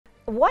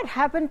what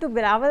happened to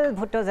Bilawal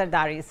Bhutto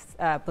Zardari's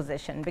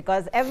position?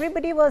 Because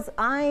everybody was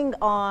eyeing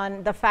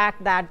on the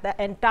fact that the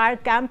entire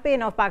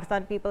campaign of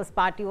Pakistan People's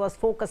Party was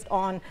focused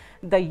on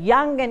the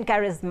young and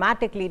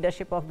charismatic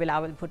leadership of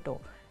Bilawal Bhutto.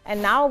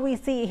 And now we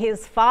see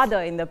his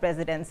father in the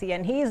presidency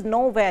and he is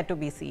nowhere to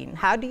be seen.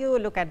 How do you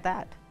look at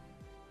that?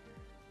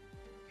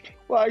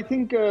 Well, I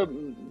think Mr.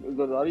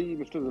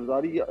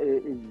 Zardari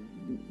is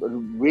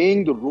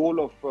weighing the role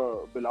of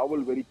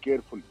Bilawal very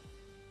carefully.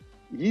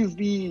 He's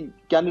the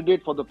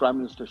candidate for the prime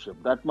ministership.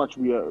 That much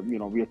we are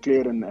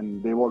clear,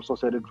 and they've also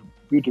said it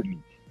repeatedly.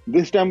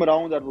 This time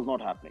around, that was not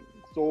happening.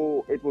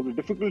 So it was a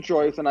difficult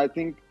choice, and I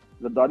think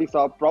Zardari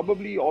Saab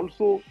probably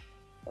also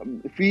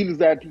feels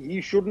that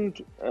he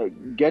shouldn't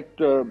get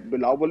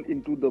Bilawal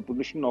into the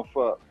position of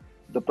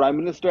the prime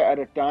minister at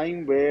a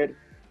time where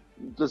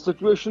the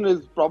situation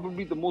is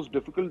probably the most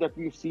difficult that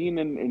we've seen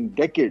in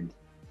decades.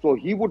 So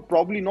he would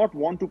probably not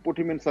want to put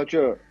him in such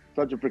a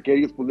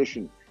precarious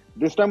position.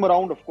 This time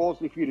around, of course,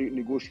 if he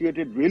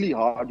negotiated really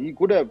hard, he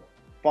could have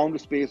found a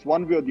space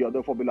one way or the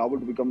other for Bilawal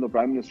to become the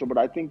prime minister. But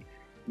I think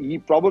he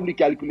probably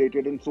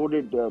calculated, and so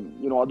did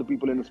other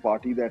people in his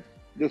party, that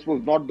this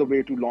was not the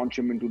way to launch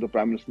him into the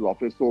prime minister's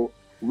office. So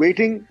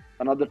waiting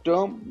another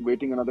term,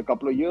 waiting another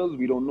couple of years,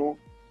 we don't know.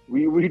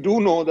 We do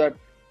know that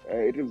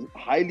it is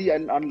highly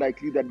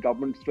unlikely that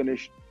governments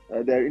finish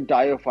their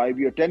entire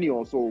 5-year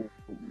tenure. So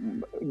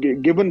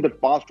given the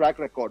past track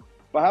record,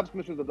 perhaps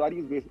Mr.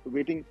 Zardari is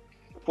waiting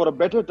for a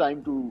better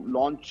time to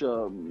launch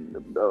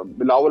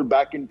Bilawal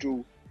back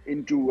into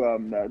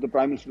the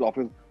Prime Minister's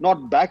office.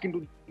 Not back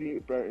into the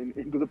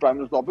Prime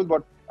Minister's office,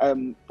 but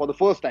for the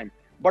first time.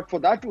 But for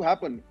that to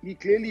happen,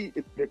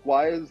 it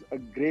requires a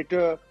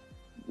greater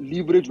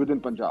leverage within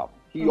Punjab.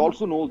 He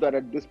also knows that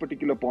at this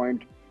particular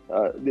point,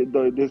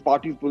 his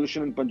party's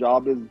position in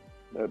Punjab is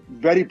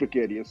very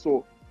precarious.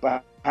 So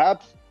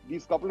perhaps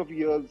these couple of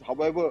years,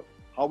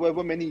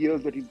 however many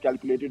years that he's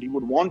calculated, he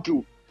would want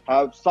to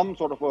have some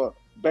sort of a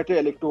better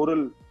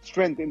electoral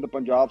strength in the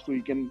Punjab, so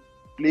he can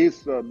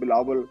place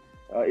Bilawal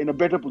in a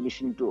better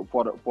position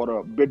for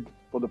a bid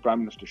for the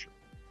prime ministership.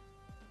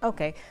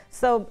 Okay,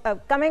 so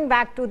coming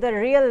back to the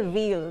real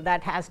wheel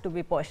that has to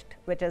be pushed,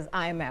 which is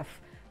IMF.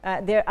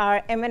 There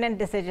are imminent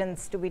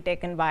decisions to be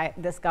taken by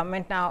this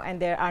government now,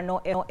 and there are no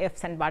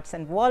ifs and buts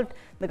involved.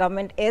 The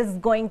government is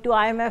going to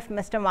IMF,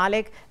 Mr.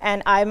 Malik,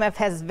 and IMF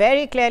has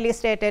very clearly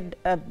stated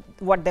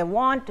what they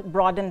want: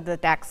 broaden the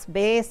tax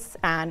base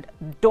and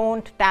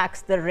don't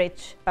tax the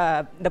rich,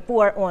 the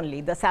poor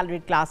only, the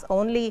salaried class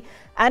only,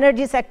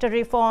 energy sector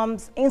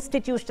reforms,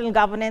 institutional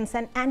governance,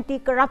 and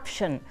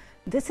anti-corruption.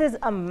 This is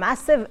a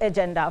massive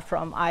agenda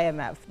from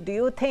IMF. Do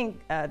you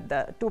think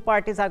the two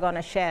parties are going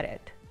to share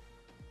it?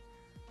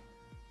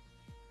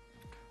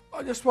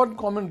 Just one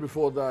comment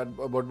before that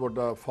about what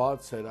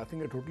Fahd said. I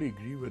think I totally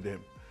agree with him.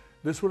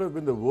 This would have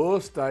been the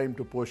worst time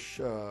to push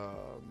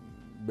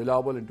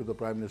Bilawal into the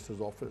Prime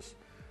Minister's office.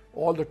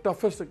 All the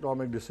toughest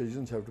economic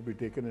decisions have to be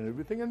taken and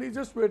everything, and he's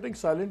just waiting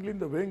silently in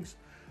the wings.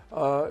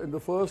 In the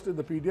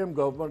PDM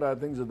government, I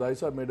think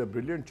Zardari made a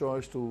brilliant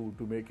choice to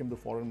make him the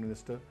foreign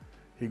minister.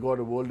 He got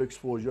a world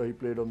exposure, he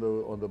played on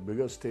the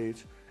bigger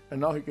stage, and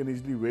now he can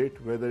easily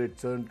wait, whether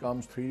it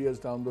comes 3 years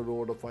down the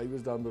road or 5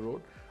 years down the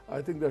road.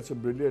 I think that's a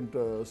brilliant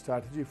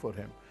strategy for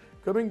him.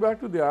 Coming back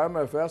to the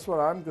IMF, as far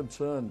as I'm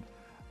concerned,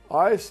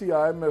 I see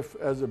IMF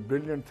as a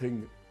brilliant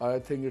thing. I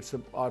think it's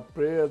our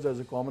prayers as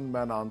a common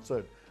man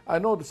answered. I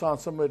know this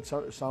answer might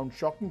sound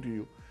shocking to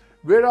you.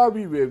 Where are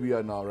we where we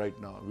are now, right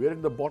now? We're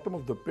in the bottom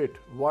of the pit.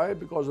 Why?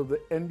 Because of the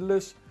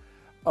endless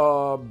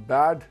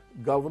bad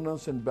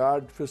governance and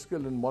bad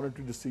fiscal and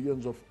monetary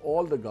decisions of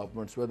all the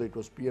governments, whether it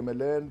was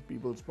PMLN,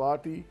 People's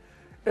Party.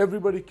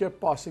 Everybody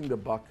kept passing the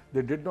buck.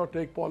 They did not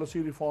take policy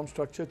reform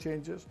structure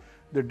changes.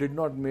 They did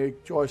not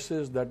make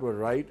choices that were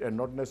right and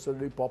not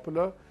necessarily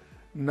popular.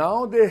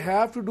 Now they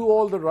have to do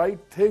all the right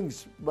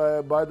things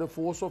by the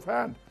force of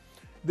hand.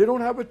 They don't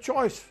have a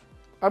choice.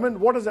 I mean,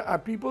 what is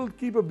that? People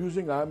keep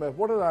abusing IMF.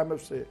 What does IMF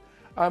say?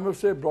 IMF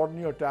say broaden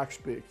your tax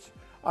base.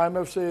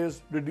 IMF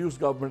says reduce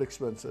government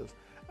expenses.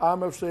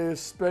 IMF says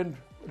spend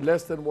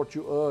less than what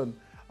you earn.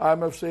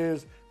 IMF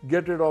says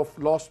get rid of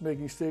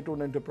loss-making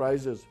state-owned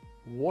enterprises.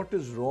 What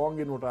is wrong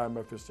in what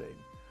IMF is saying?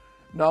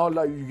 Now,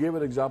 like you gave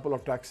an example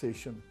of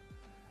taxation.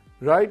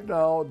 Right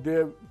now,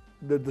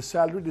 the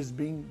salaried is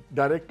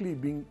directly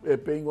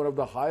paying one of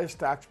the highest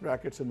tax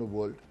brackets in the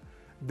world.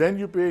 Then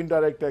you pay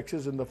indirect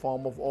taxes in the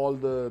form of all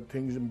the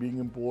things being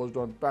imposed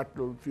on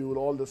petrol, fuel,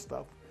 all this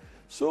stuff.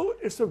 So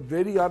it's a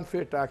very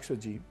unfair tax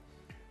regime.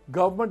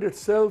 Government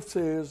itself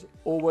says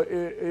over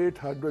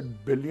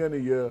 800 billion a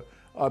year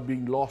are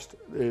being lost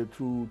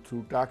through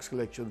tax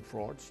collection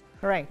frauds.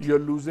 Right. You're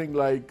losing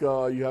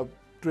you have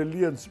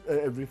trillions,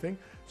 everything.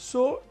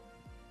 So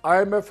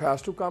IMF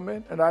has to come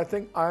in, and I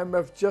think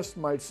IMF just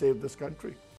might save this country.